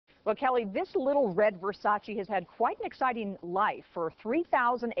Well, Kelly, this little red Versace has had quite an exciting life. For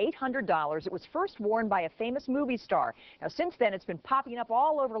 $3,800, it was first worn by a famous movie star. Now, since then, it's been popping up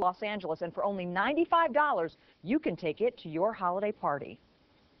all over Los Angeles, and for only $95, you can take it to your holiday party.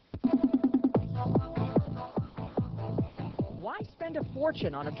 Why spend a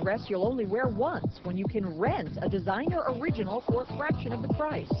fortune on a dress you'll only wear once when you can rent a designer original for a fraction of the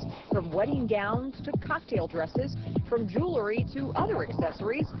price? From wedding gowns to cocktail dresses, from jewelry to other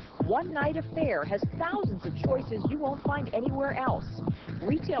accessories, One Night Affair has thousands of choices you won't find anywhere else.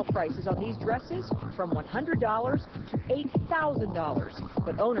 Retail prices on these dresses from $100 to $8,000.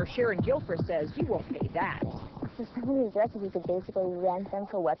 But owner Sharon Gilchrist says you won't pay that. For some of these dresses, you could basically rent them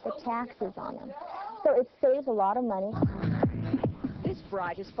for what the tax is on them. So it saves a lot of money. This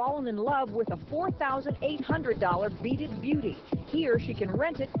bride has fallen in love with a $4,800 beaded beauty. Here she can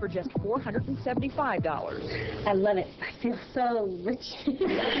rent it for just $475. I love it. I feel so rich.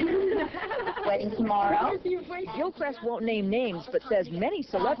 Wedding tomorrow. Gilchrist won't name names, but says many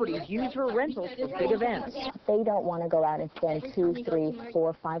celebrities use her rentals for big events. They don't want to go out and spend $2,000, $3,000,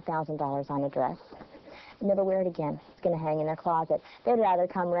 $4,000, $5,000 on a dress. Never wear it again. It's going to hang in their closet. They'd rather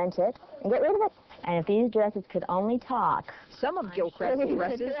come rent it and get rid of it. And if these dresses could only talk. Some of Gilchrist's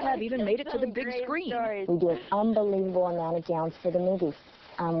dresses have even made it to the big screen. We do an unbelievable amount of gowns for the movies,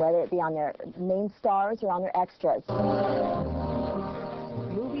 whether it be on their main stars or on their extras.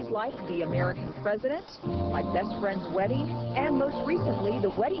 Movies like The American President, My Best Friend's Wedding, and most recently,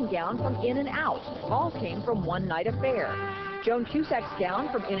 the wedding gown from In-N-Out, all came from One Night Affair. Joan Cusack's gown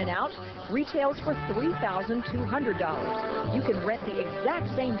from In-N-Out retails for $3,200. You can rent the exact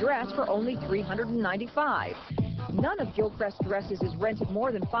same dress for only $395. None of Gilchrist's dresses is rented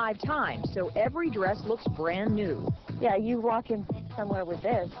more than 5 times, so every dress looks brand new. Yeah, you walk in somewhere with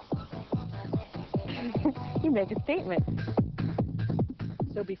this, you make a statement.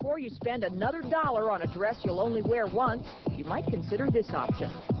 So before you spend another dollar on a dress you'll only wear once, you might consider this option.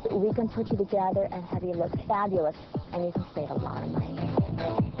 We can put you together and have you look fabulous, and you can save a lot of money.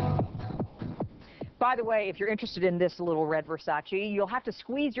 By the way, if you're interested in this little red Versace, you'll have to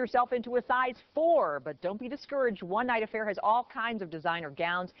squeeze yourself into a size 4. But don't be discouraged. One Night Affair has all kinds of designer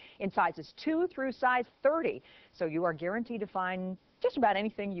gowns in sizes 2 through size 30. So you are guaranteed to find just about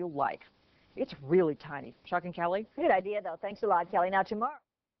anything you like. It's really tiny. Chuck and Kelly? Good idea, though. Thanks a lot, Kelly. Now, tomorrow.